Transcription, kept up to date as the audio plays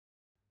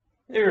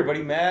Hey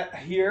everybody, Matt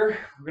here.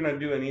 We're gonna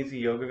do an easy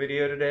yoga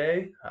video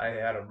today. I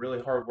had a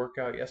really hard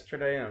workout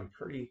yesterday and I'm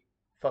pretty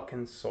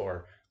fucking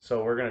sore.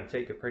 So we're gonna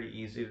take it pretty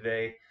easy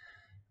today.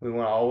 We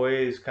wanna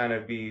always kind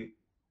of be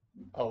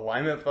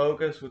alignment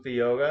focused with the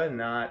yoga,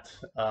 not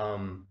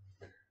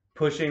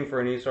pushing for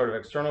any sort of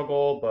external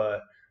goal,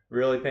 but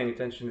really paying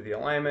attention to the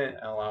alignment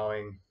and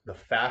allowing the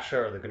fascia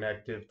or the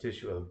connective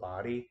tissue of the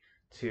body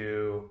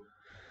to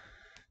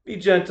be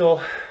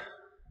gentle,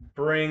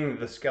 bring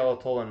the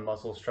skeletal and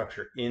muscle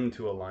structure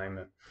into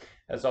alignment.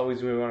 As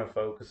always, we want to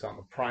focus on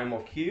the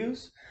primal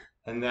cues,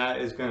 and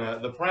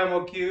the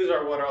primal cues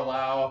are what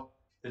allow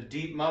the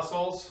deep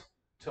muscles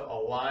to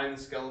align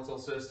the skeletal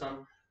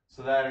system.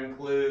 So that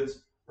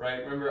includes,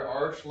 right, remember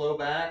arch low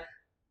back,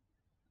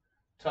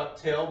 tuck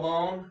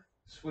tailbone,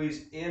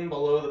 squeeze in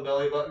below the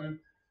belly button,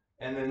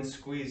 and then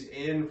squeeze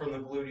in from the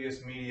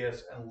gluteus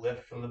medius and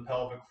lift from the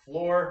pelvic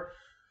floor.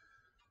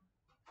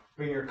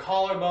 Bring your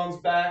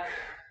collarbones back,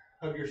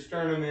 hug your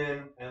sternum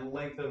in, and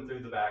lengthen through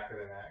the back of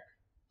the neck.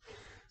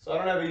 So I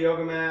don't have a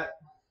yoga mat,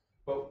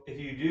 but if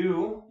you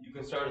do, you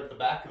can start at the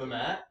back of the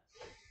mat.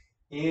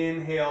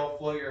 Inhale,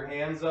 float your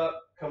hands up,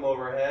 come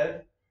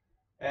overhead,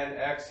 and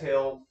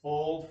exhale,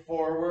 fold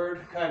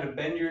forward, kind of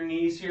bend your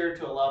knees here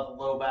to allow the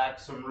low back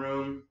some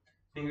room.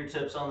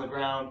 Fingertips on the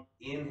ground.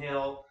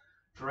 Inhale,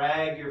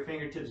 drag your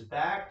fingertips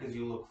back as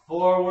you look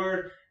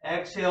forward.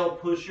 Exhale,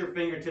 push your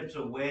fingertips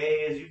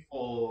away as you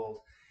fold.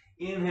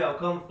 Inhale,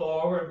 come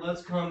forward.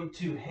 Let's come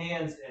to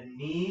hands and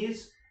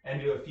knees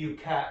and do a few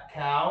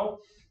cat-cow.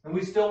 And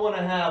we still want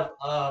to have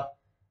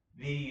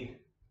the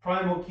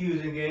primal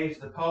cues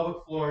engaged, the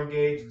pelvic floor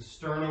engaged, the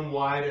sternum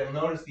wide, and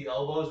notice the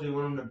elbows, we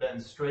want them to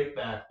bend straight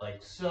back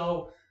like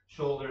so.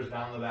 Shoulders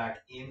down the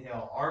back.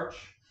 Inhale, arch.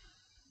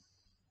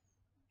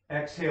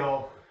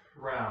 Exhale,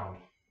 round.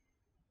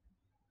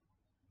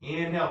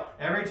 Inhale.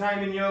 Every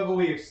time in yoga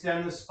we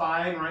extend the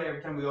spine, right?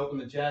 Every time we open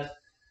the chest.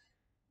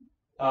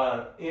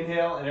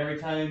 Inhale, and every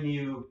time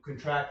you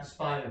contract the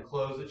spine and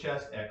close the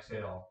chest,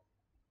 exhale.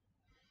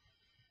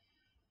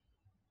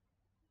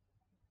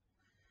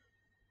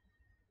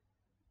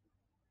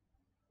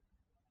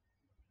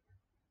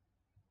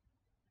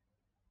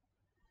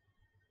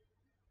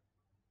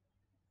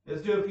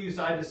 Let's do a few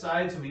side to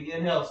side. So we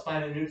inhale,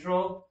 spine at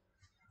neutral.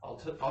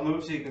 I'll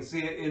move so you can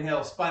see it.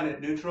 Inhale, spine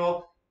at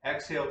neutral.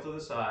 Exhale to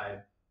the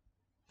side.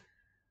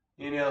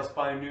 Inhale,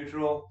 spine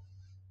neutral.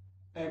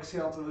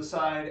 Exhale to the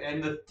side.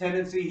 And the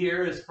tendency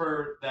here is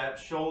for that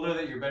shoulder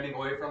that you're bending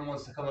away from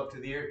wants to come up to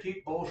the ear.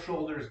 Keep both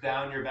shoulders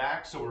down your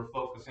back so we're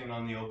focusing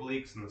on the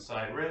obliques and the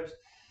side ribs.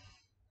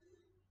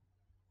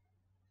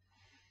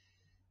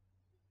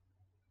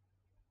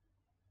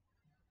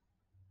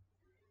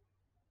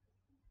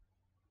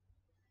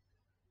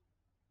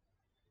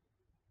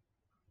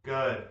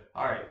 Good.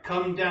 All right,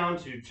 come down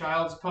to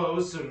child's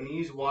pose. So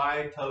knees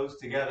wide, toes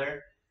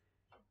together.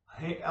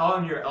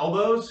 On your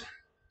elbows,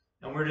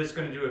 and we're just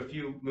going to do a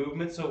few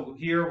movements. So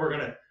here we're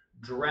going to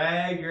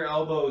drag your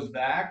elbows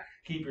back.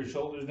 Keep your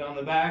shoulders down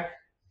the back.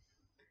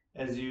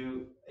 As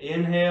you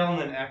inhale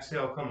and then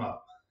exhale, come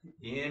up.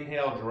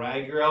 Inhale,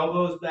 drag your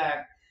elbows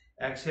back.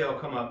 Exhale,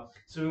 come up.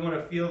 So we want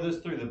to feel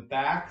this through the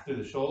back, through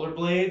the shoulder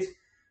blades,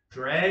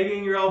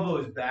 dragging your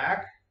elbows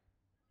back.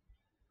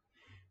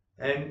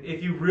 And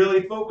if you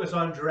really focus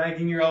on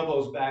dragging your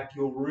elbows back,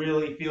 you'll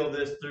really feel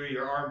this through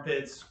your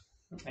armpits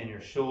and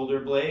your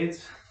shoulder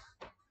blades.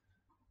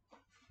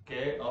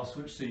 Okay, I'll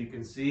switch so you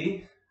can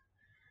see.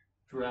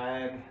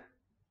 Drag,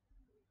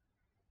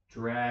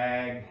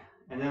 drag,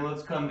 and then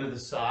let's come to the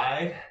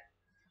side.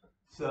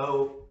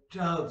 So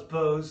child's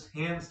pose,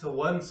 hands to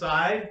one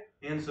side,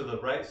 hands to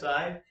the right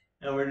side,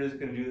 and we're just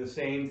going to do the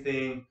same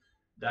thing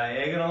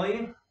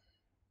diagonally.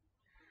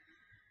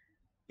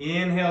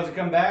 Inhale as you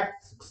come back,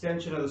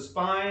 extension of the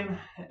spine.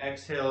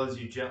 Exhale as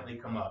you gently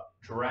come up.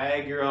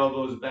 Drag your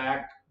elbows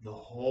back the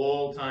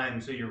whole time.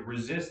 So you're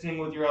resisting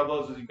with your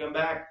elbows as you come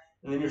back,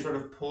 and then you're sort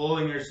of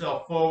pulling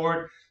yourself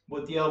forward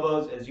with the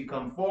elbows as you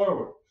come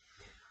forward.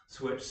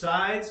 Switch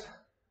sides.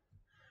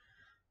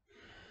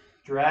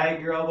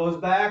 Drag your elbows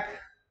back.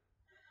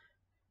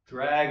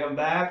 Drag them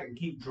back and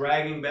keep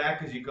dragging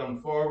back as you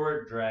come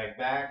forward. Drag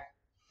back.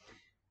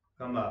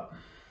 Come up.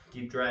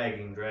 Keep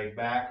dragging. Drag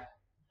back.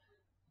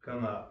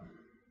 Come up.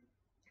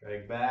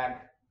 Drag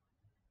back.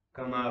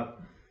 Come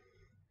up.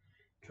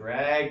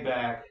 Drag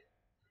back.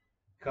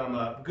 Come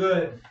up.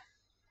 Good.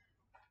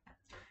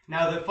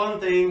 Now the fun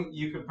thing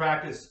you could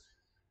practice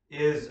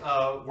is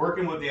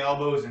working with the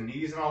elbows and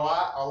knees a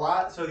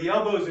lot. So the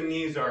elbows and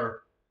knees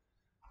are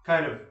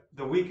kind of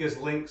the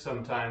weakest link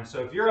sometimes.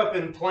 So if you're up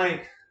in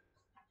plank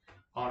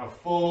on a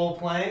full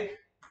plank,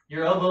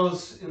 your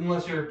elbows,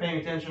 unless you're paying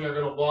attention, are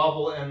going to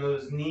wobble, and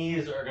those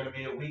knees are going to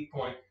be a weak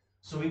point.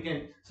 So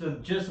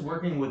just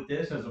working with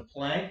this as a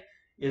plank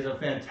is a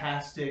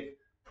fantastic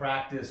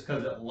practice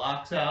because it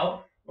locks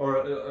out or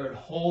it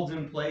holds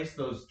in place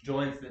those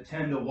joints that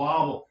tend to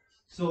wobble.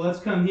 So let's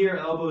come here,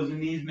 elbows and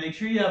knees. Make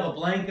sure you have a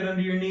blanket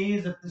under your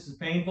knees if this is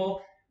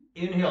painful.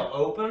 Inhale,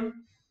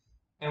 open.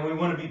 And we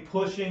want to be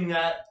pushing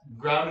that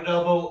grounded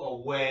elbow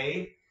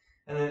away.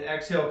 And then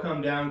exhale,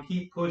 come down.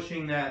 Keep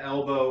pushing that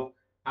elbow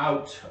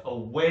out,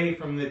 away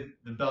from the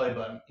belly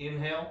button.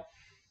 Inhale,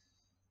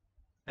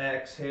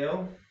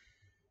 exhale.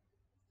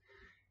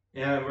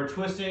 And we're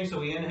twisting, so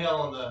we inhale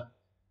on the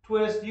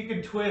twist. You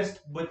can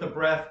twist with the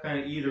breath kind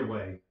of either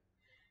way.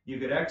 You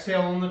could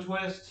exhale on the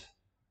twist,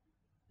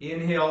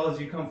 inhale as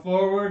you come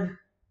forward.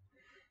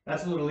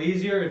 That's a little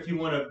easier. If you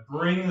want to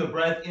bring the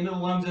breath into the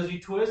lungs as you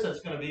twist, that's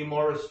going to be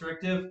more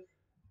restrictive,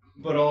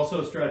 but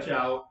also stretch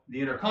out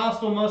the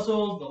intercostal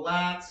muscles, the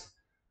lats,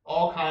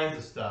 all kinds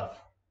of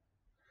stuff.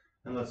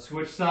 And let's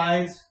switch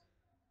sides.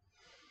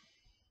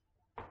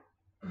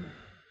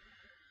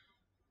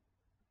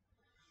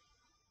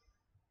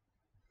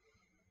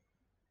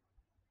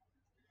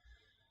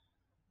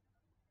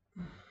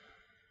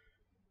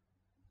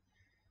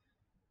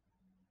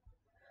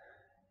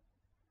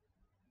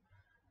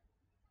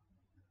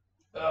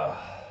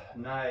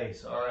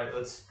 Nice. All right,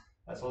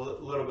 that's a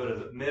little bit of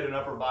the mid and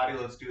upper body.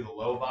 Let's do the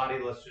low body.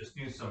 Let's just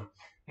do some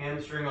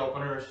hamstring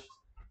openers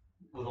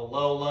with a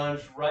low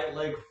lunge. Right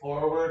leg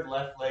forward,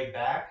 left leg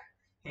back.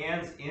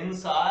 Hands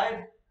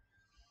inside.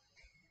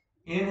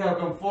 Inhale,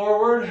 come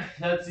forward.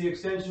 That's the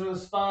extension of the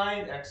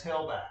spine.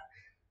 Exhale, back.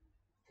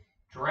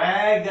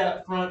 Drag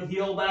that front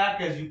heel back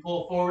as you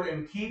pull forward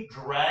and keep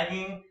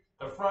dragging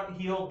the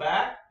front heel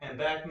back and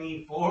back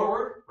knee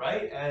forward,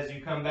 right? As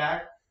you come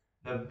back,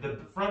 the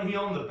front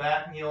heel and the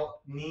back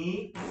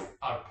knee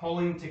are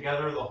pulling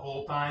together the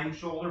whole time.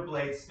 Shoulder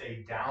blades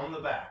stay down the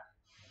back.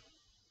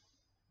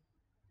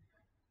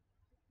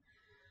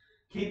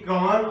 Keep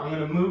going. I'm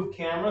going to move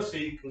camera so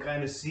you can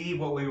kind of see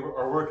what we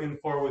are working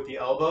for with the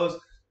elbows.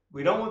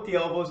 We don't want the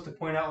elbows to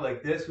point out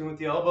like this. We want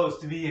the elbows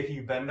to be, if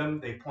you bend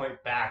them, they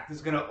point back. This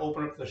is going to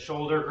open up the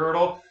shoulder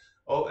girdle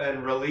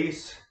and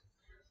release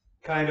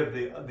kind of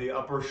the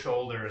upper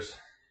shoulders.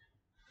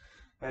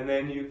 And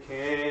then you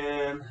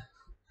can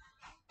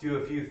do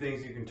a few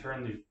things. You can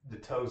turn the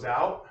toes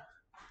out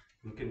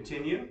and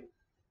continue.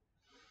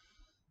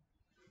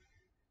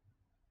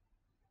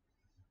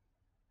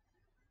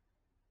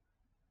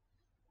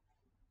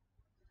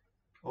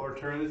 Or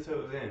turn the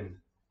toes in.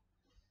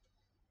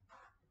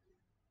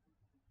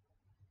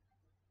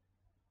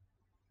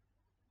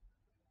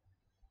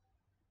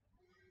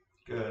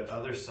 Good.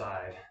 Other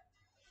side.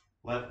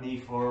 Left knee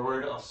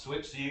forward. I'll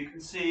switch so you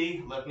can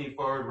see. Left knee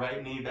forward,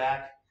 right knee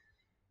back.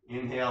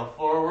 Inhale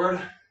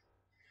forward.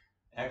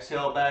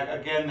 Exhale back.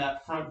 Again,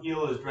 that front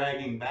heel is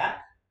dragging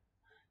back.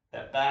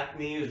 That back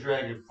knee is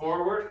dragging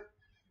forward.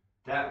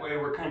 That way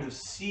we're kind of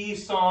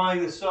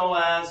seesawing the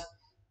psoas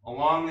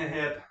along the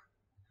hip.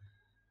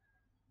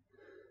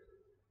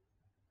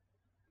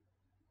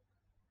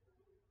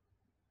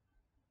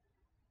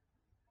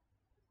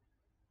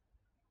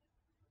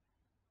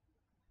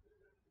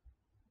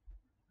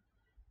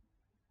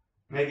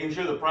 Making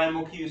sure the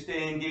primal cues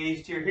stay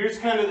engaged here. Here's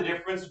kind of the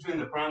difference between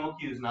the primal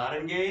cues not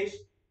engaged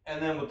and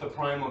then with the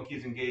primal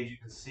cues engaged, you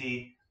can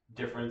see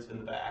difference in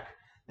the back.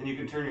 Then you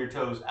can turn your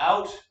toes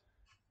out,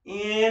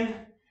 in,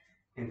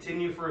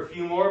 continue for a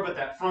few more, but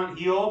that front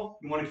heel,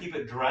 you want to keep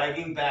it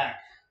dragging back.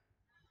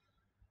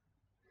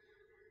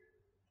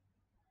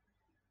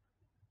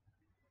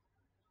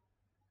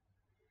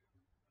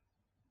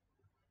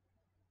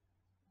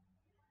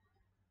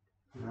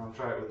 And I'll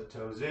try it with the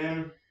toes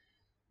in.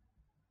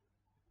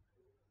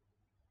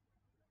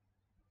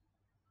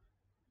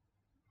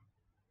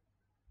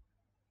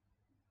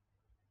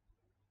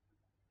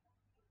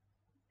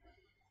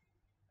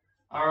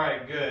 All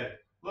right, good.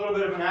 A little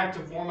bit of an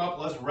active warm up.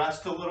 Let's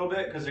rest a little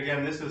bit because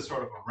again, this is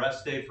sort of a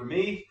rest day for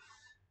me.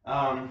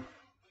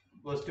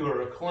 Let's do a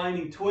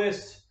reclining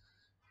twist.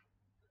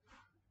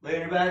 Lay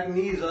your back,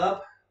 knees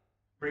up.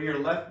 Bring your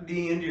left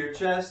knee into your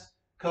chest.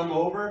 Come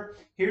over.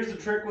 Here's the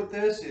trick with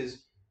this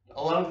is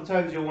a lot of the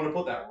times you'll want to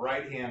put that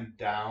right hand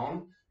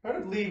down. Try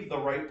to leave the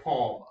right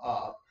palm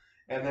up.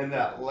 And then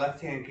that left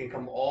hand can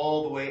come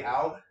all the way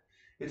out.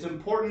 It's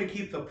important to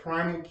keep the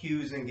primal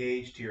cues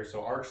engaged here.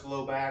 So arch the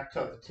low back,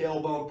 tuck the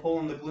tailbone, pull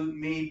in the glute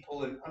med,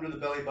 pull in under the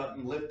belly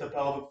button, lift the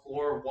pelvic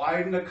floor,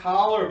 widen the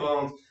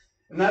collarbones.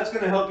 And that's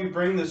going to help you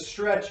bring the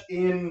stretch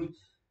in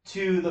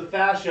to the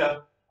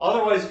fascia.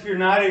 Otherwise, if you're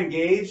not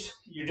engaged,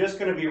 you're just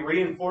going to be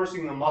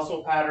reinforcing the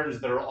muscle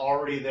patterns that are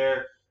already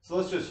there. So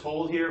let's just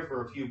hold here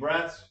for a few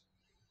breaths.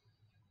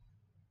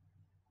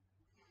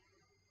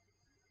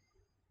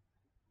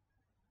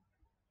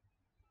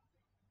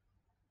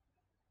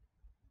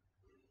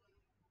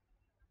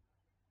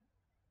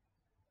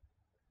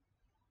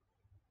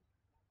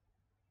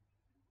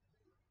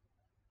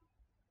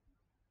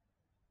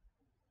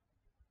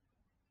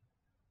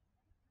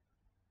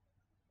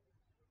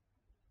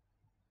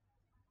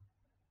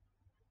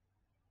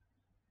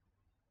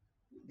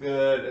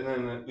 Good, and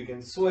then we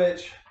can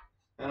switch,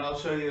 and I'll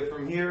show you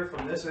from here,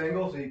 from this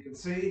angle, so you can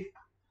see.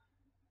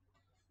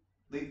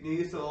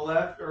 Knees to the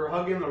left, or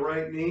hugging the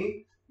right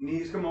knee.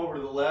 Knees come over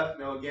to the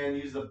left. Now again,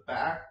 use the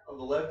back of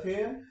the left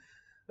hand.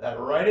 That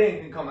right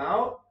hand can come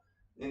out.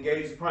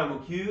 Engage the primal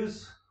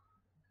cues.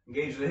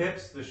 Engage the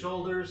hips, the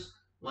shoulders.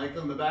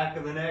 Lengthen the back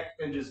of the neck,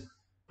 and just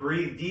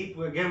Breathe deep.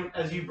 Again,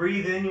 as you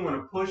breathe in, you want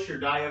to push your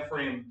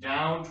diaphragm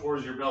down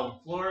towards your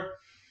pelvic floor.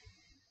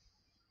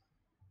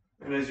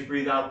 And as you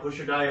breathe out, push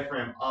your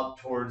diaphragm up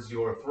towards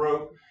your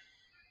throat.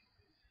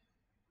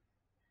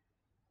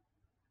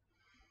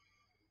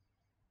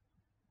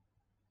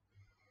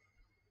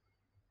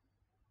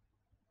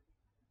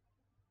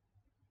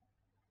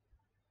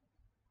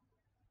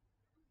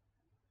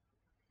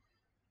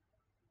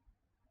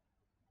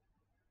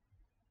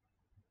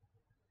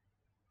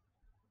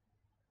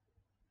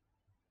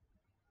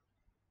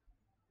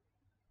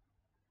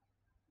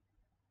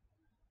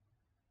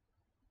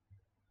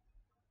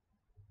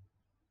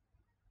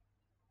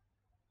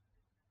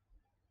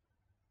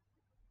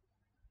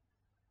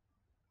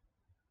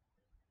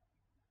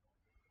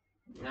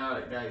 All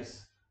right,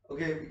 nice.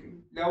 Okay,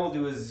 now we'll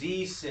do a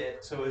Z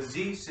sit. So a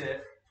Z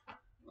sit,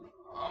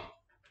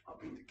 I'll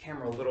bring the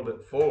camera a little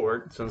bit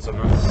forward since I'm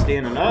not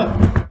standing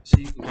up, so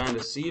you can kind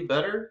of see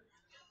better.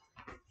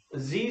 A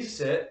Z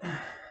sit.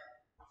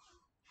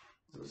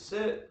 So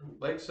sit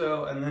like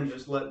so, and then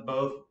just let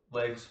both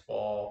legs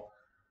fall.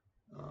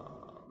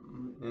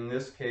 In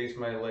this case,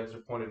 my legs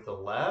are pointed to the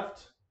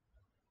left,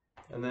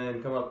 and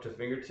then come up to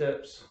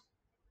fingertips.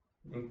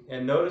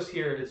 And notice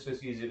here, it's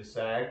just easy to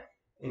sag.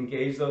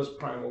 Engage those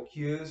primal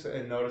cues,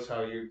 and notice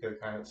how you can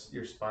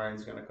your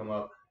spine's going to come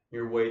up,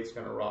 your weight's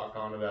going to rock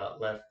onto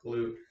that left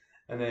glute,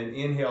 and then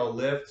inhale,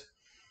 lift.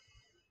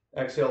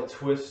 Exhale,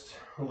 twist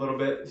a little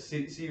bit.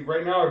 See,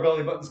 right now our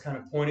belly button's kind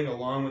of pointing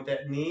along with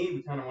that knee.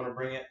 We kind of want to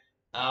bring it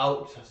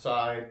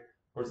outside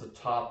towards the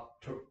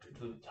top, to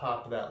the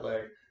top of that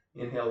leg.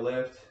 Inhale,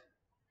 lift.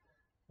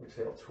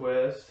 Exhale,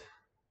 twist.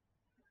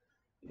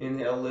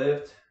 Inhale,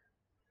 lift.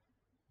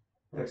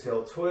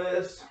 Exhale,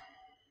 twist.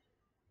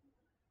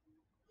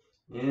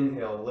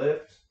 Inhale,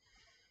 lift.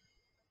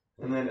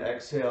 And then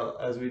exhale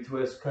as we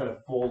twist, kind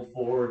of fold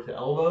forward to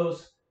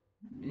elbows.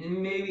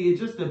 And maybe it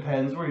just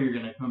depends where you're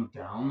going to come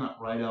down. That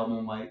right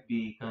elbow might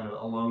be kind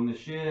of along the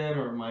shin,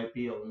 or it might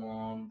be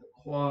along the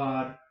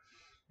quad.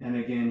 And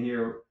again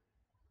here,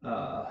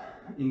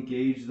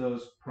 engage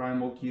those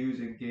primal cues,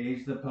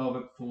 engage the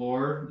pelvic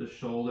floor, the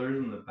shoulders,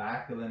 and the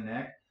back of the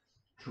neck.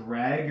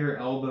 Drag your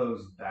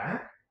elbows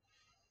back.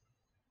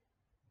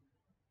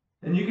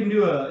 And you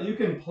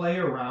can play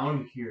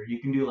around here. You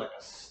can do like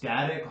a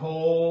static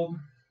hold,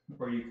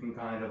 or you can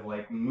kind of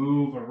like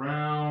move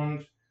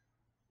around.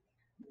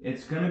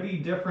 It's going to be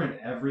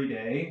different every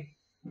day,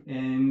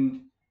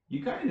 and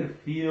you kind of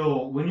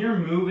feel when you're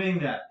moving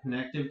that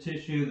connective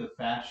tissue, the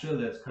fascia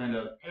that's kind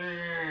of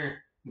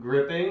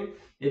gripping,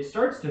 it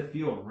starts to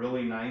feel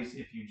really nice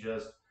if you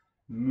just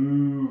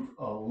move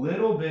a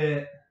little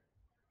bit,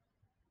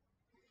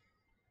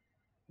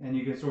 and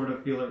you can sort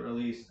of feel it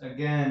release.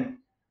 Again,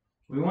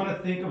 we want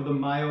to think of the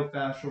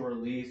myofascial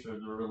release, or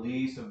the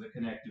release of the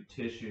connective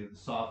tissue, the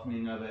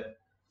softening of it,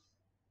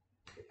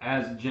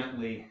 as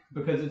gently,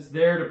 because it's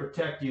there to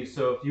protect you.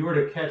 So if you were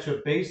to catch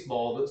a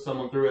baseball that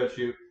someone threw at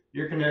you,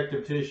 your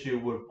connective tissue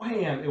would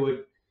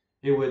wham,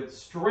 it would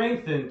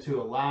strengthen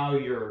to allow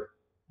you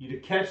to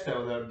catch that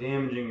without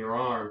damaging your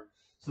arm.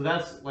 So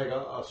that's like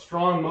a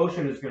strong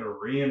motion is going to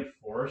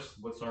reinforce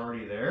what's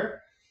already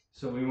there.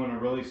 So we want to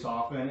really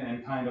soften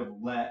and kind of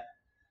let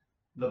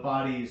the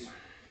body's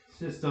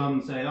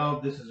system say, oh,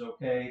 this is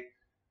okay.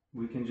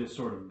 We can just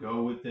sort of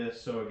go with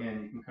this. So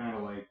again, you can kind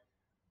of like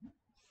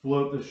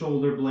float the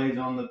shoulder blades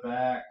on the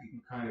back. You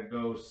can kind of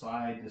go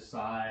side to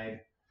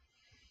side,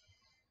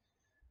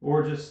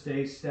 or just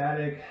stay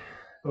static.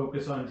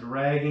 Focus on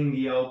dragging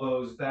the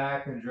elbows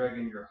back and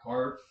dragging your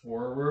heart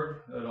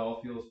forward. It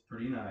all feels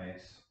pretty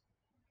nice.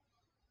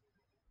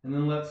 And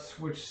then let's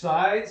switch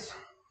sides.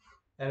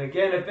 And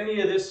again, if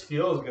any of this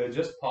feels good,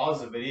 just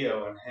pause the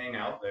video and hang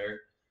out there.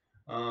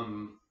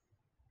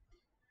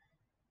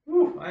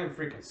 I am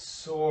freaking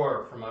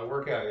sore from my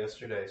workout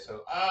yesterday.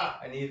 So,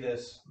 I need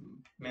this.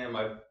 Man,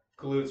 my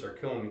glutes are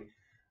killing me.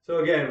 So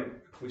again,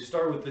 we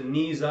start with the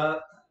knees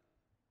up.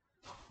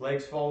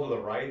 Legs fall to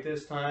the right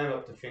this time,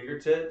 up to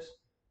fingertips.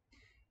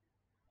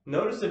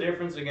 Notice the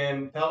difference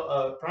again.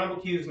 Primal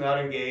cues not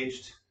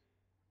engaged.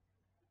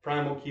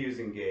 Primal cues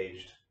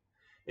engaged.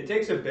 It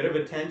takes a bit of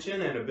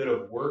attention and a bit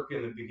of work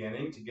in the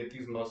beginning to get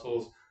these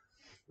muscles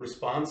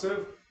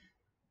responsive.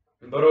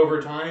 But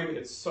over time,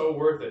 it's so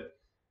worth it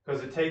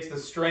because it takes the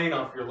strain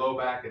off your low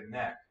back and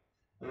neck.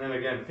 And then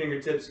again,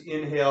 fingertips,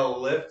 inhale,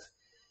 lift.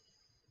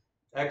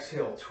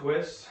 Exhale,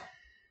 twist.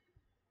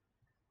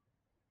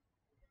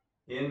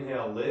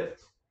 Inhale,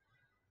 lift.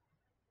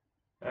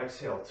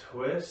 Exhale,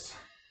 twist.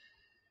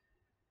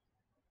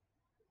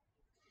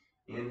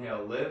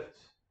 Inhale, lift.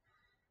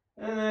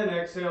 And then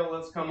exhale,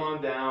 let's come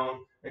on down.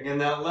 Again,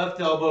 that left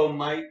elbow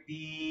might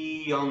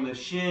be on the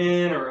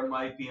shin, or it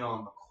might be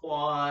on the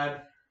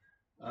quad.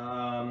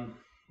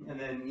 And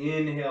then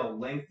inhale,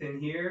 lengthen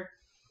here.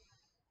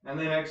 And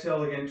then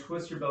exhale again,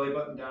 twist your belly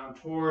button down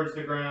towards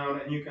the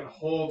ground, and you can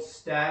hold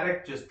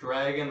static, just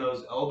dragging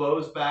those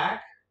elbows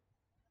back.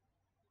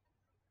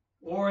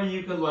 Or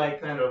you could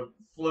like kind of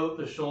float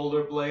the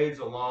shoulder blades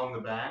along the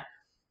back.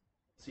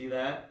 See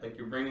that? Like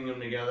you're bringing them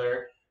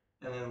together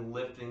and then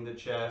lifting the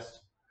chest.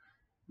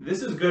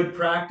 This is good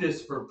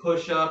practice for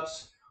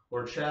push-ups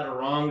or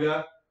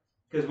chaturanga,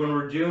 because when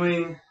we're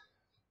doing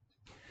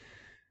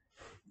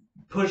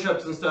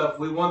push-ups and stuff,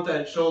 we want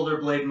that shoulder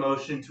blade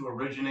motion to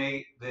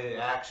originate the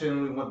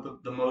action. We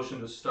want the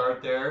motion to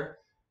start there.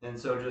 And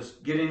so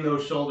just getting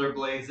those shoulder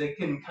blades, they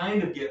can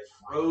kind of get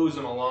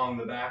frozen along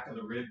the back of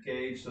the rib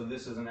cage. So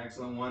this is an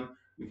excellent one.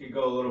 We could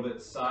go a little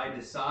bit side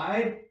to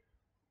side.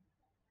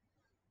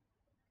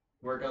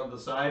 Work out the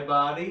side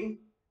body.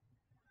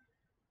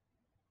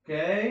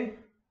 Okay.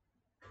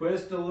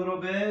 Twist a little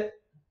bit.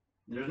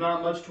 There's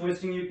not much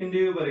twisting you can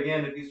do, but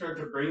again, if you start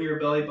to bring your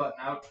belly button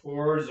out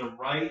towards the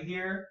right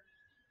here,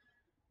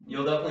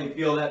 you'll definitely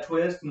feel that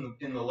twist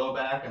in the low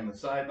back and the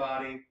side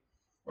body.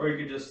 Or you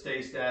could just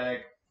stay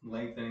static,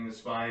 lengthening the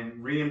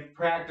spine,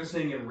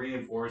 practicing and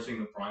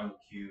reinforcing the primal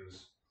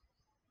cues.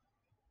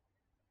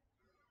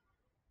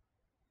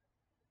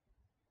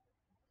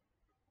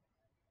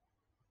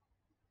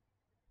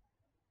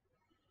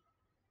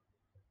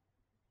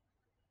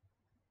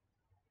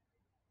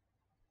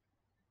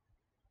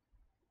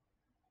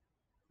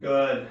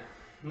 Good.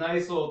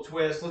 Nice little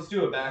twist. Let's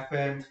do a back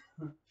bend.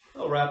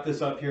 I'll wrap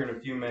this up here in a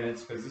few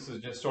minutes because this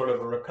is just sort of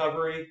a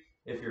recovery.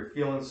 If you're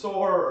feeling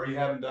sore or you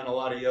haven't done a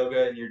lot of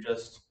yoga and you're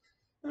just,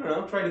 I don't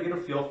know, trying to get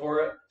a feel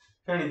for it,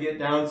 trying to get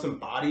down some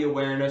body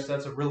awareness.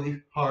 That's a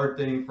really hard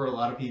thing for a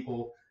lot of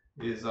people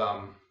is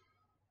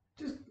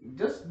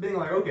just being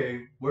like,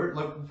 okay, where,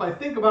 like, if I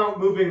think about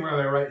moving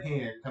my right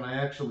hand, can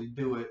I actually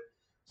do it?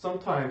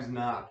 Sometimes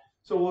not.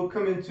 So we'll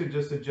come into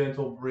just a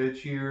gentle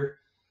bridge here.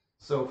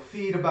 So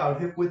feet about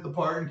hip width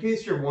apart. In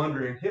case you're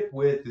wondering, hip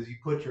width is you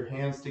put your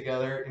hands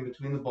together in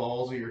between the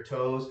balls of your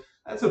toes.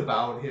 That's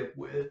about hip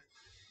width.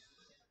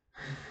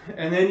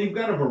 And then you've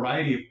got a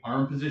variety of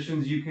arm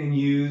positions you can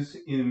use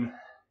in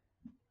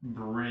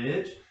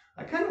bridge.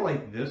 I kind of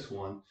like this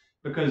one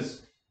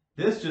because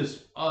this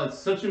just, oh, it's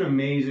such an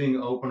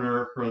amazing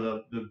opener for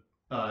the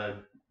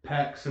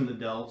pecs and the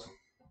delts.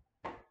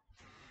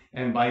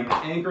 And by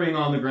anchoring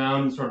on the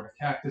ground in sort of a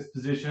cactus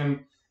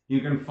position, you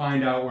can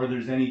find out where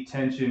there's any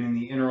tension in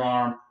the inner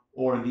arm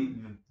or the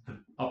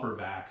upper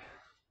back.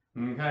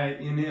 Okay,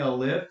 inhale,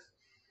 lift.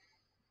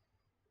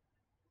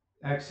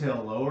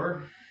 Exhale,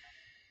 lower.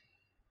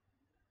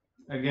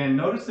 Again,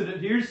 notice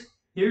that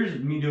here's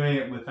me doing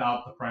it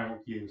without the primal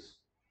cues.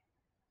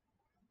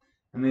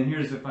 And then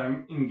here's if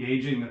I'm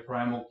engaging the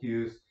primal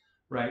cues,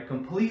 right?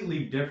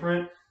 Completely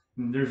different.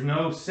 There's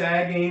no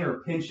sagging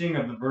or pinching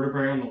of the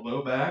vertebrae on the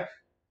low back.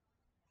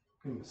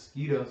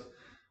 Mosquitoes.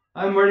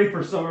 I'm ready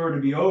for summer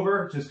to be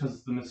over just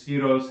because the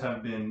mosquitoes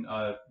have been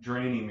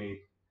draining me.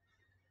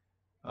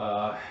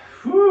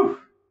 Whew.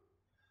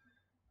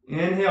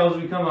 Inhale as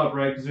we come up,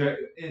 right? Because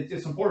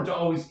it's important to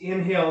always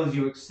inhale as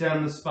you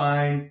extend the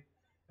spine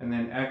and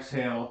then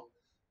exhale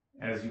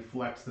as you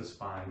flex the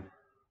spine.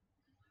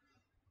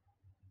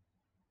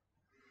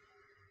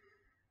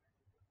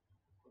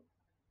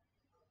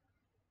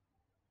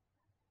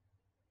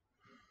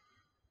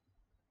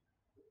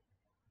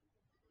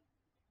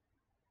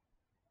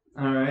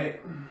 All right.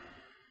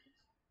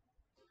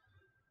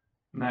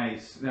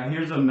 Nice. Now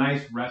here's a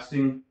nice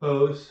resting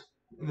pose.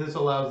 This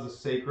allows the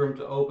sacrum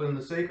to open.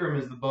 The sacrum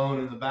is the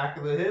bone in the back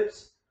of the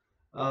hips.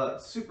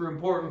 Super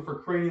important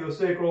for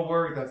craniosacral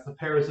work. That's the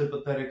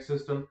parasympathetic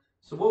system.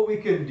 So what we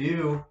can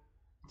do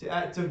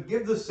to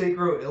give the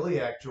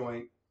sacroiliac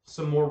joint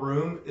some more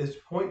room is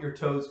point your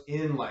toes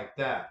in like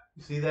that.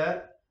 You see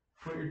that?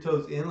 Point your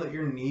toes in, let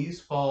your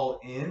knees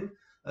fall in.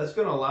 That's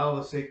going to allow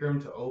the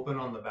sacrum to open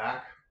on the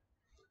back,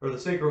 or the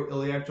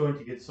sacroiliac joint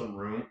to get some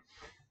room.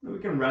 We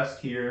can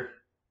rest here.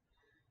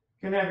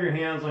 You can have your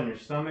hands on your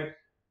stomach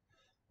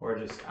or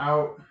just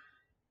out,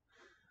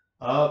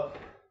 up,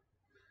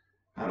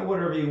 kind of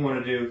whatever you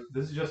want to do.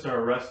 This is just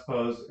our rest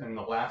pose and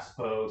the last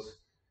pose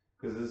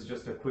because this is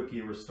just a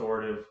quickie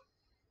restorative.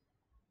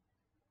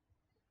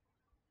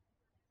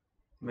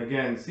 And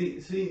again,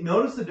 see,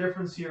 notice the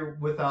difference here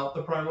without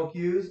the primal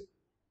cues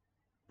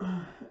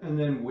and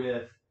then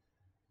with,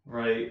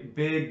 right?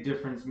 Big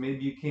difference.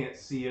 Maybe you can't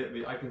see it,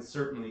 but I can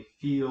certainly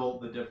feel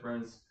the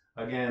difference.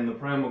 Again, the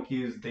primal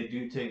cues, they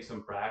do take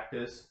some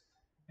practice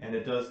and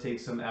it does take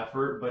some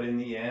effort, but in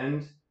the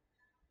end,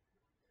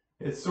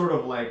 it's sort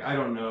of like, I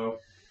don't know,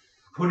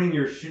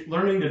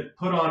 learning to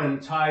put on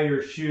and tie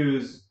your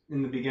shoes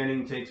in the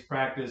beginning takes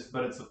practice,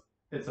 but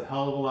it's a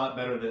hell of a lot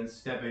better than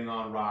stepping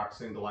on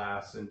rocks and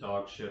glass and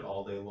dog shit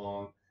all day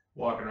long,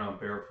 walking around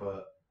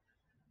barefoot.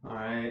 All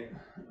right,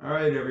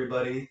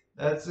 everybody,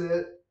 that's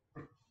it.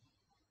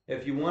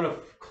 If you want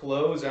to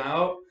close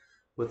out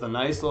with a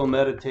nice little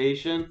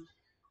meditation,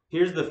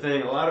 here's the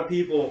thing. A lot of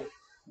people,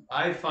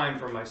 I find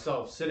for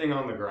myself, sitting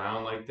on the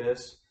ground like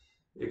this,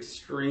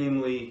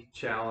 extremely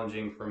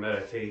challenging for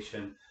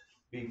meditation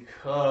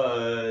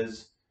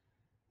because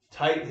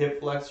tight hip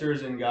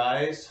flexors in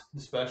guys,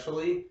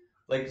 especially,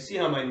 like you see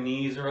how my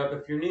knees are up.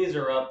 If your knees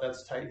are up,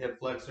 that's tight hip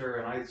flexor,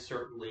 and I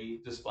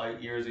certainly,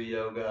 despite years of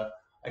yoga,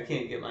 I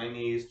can't get my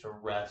knees to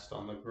rest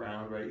on the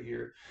ground right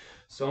here.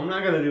 So I'm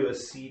not going to do a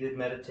seated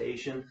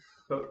meditation,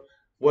 but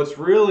what's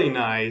really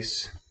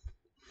nice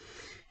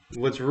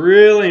What's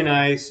really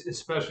nice,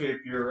 especially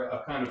if you're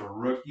a kind of a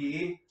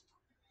rookie,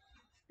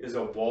 is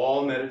a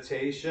wall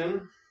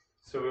meditation.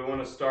 So we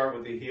want to start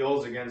with the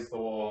heels against the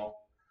wall,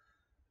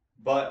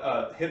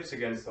 hips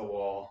against the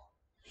wall,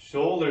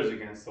 shoulders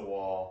against the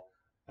wall,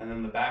 and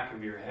then the back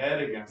of your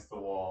head against the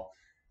wall.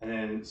 And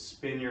then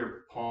spin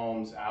your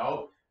palms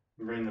out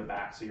and bring the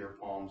backs of your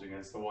palms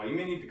against the wall. You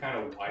may need to kind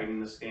of widen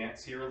the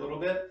stance here a little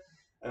bit.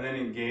 And then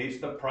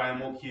engage the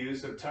primal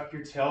cues. So tuck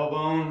your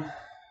tailbone,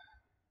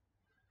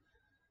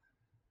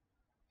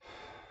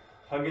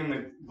 hug in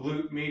the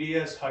glute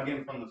medius, hug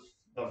in from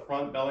the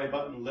front belly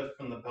button, lift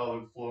from the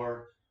pelvic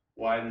floor,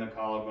 widen the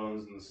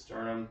collarbones and the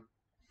sternum.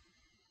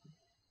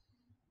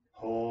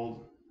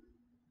 Hold.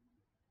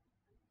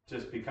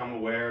 Just become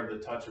aware of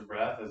the touch of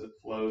breath as it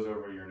flows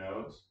over your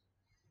nose.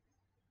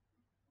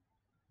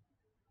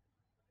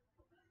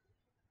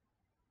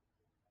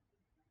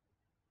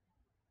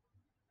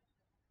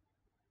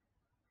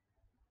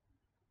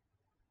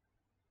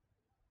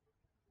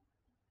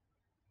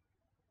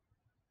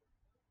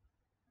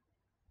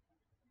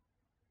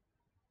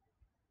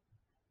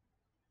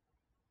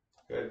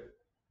 Good.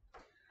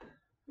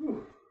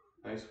 Whew.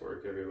 Nice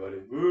work, everybody.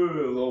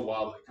 Ooh, a little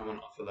wobbly coming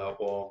off of that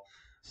wall.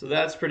 So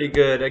that's pretty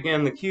good.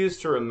 Again, the cues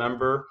to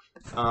remember,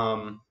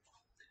 the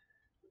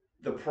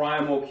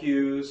primal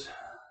cues,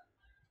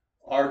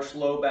 arch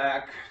low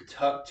back,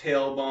 tuck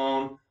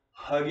tailbone,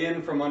 hug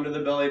in from under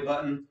the belly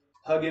button,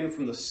 hug in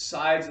from the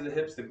sides of the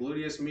hips, the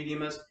gluteus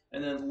medius,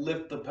 and then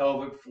lift the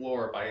pelvic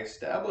floor. By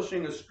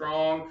establishing a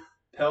strong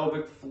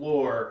pelvic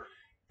floor,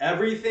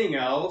 everything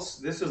else,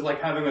 this is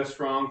like having a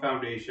strong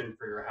foundation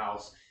for your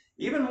house,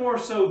 even more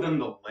so than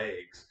the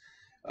legs.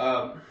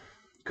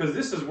 Because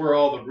this is where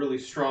all the really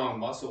strong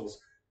muscles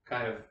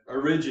kind of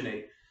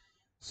originate.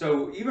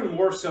 So even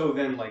more so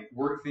than like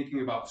we're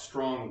thinking about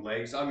strong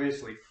legs,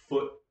 obviously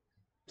foot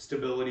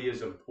stability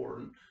is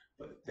important,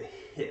 but the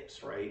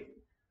hips, right?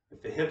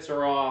 If the hips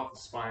are off, the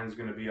spine's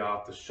going to be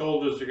off, the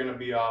shoulders are going to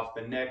be off,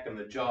 the neck and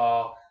the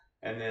jaw,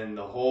 and then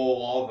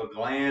all the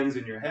glands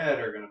in your head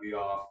are going to be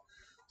off.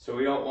 So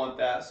we don't want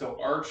that. So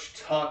arch,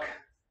 tuck,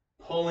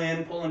 pull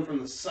in from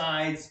the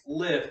sides,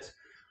 lift,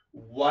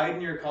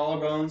 widen your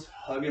collarbones,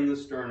 hug in the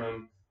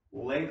sternum,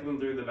 lengthen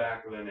through the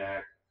back of the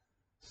neck,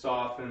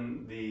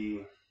 soften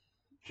the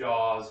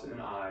jaws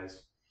and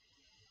eyes.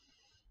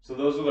 So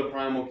those are the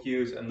primal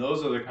cues, and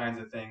those are the kinds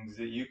of things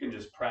that you can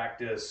just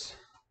practice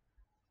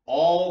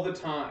all the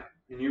time.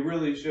 And you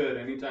really should,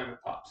 anytime it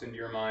pops into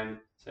your mind,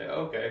 say,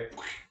 okay,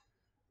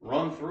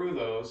 run through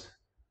those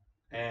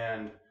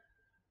and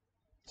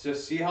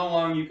just see how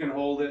long you can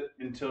hold it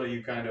until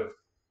you kind of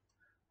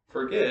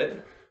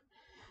forget,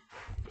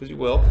 because you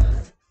will.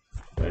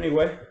 But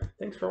anyway,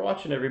 thanks for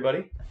watching,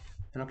 everybody,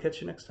 and I'll catch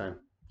you next time.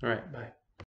 All right, bye.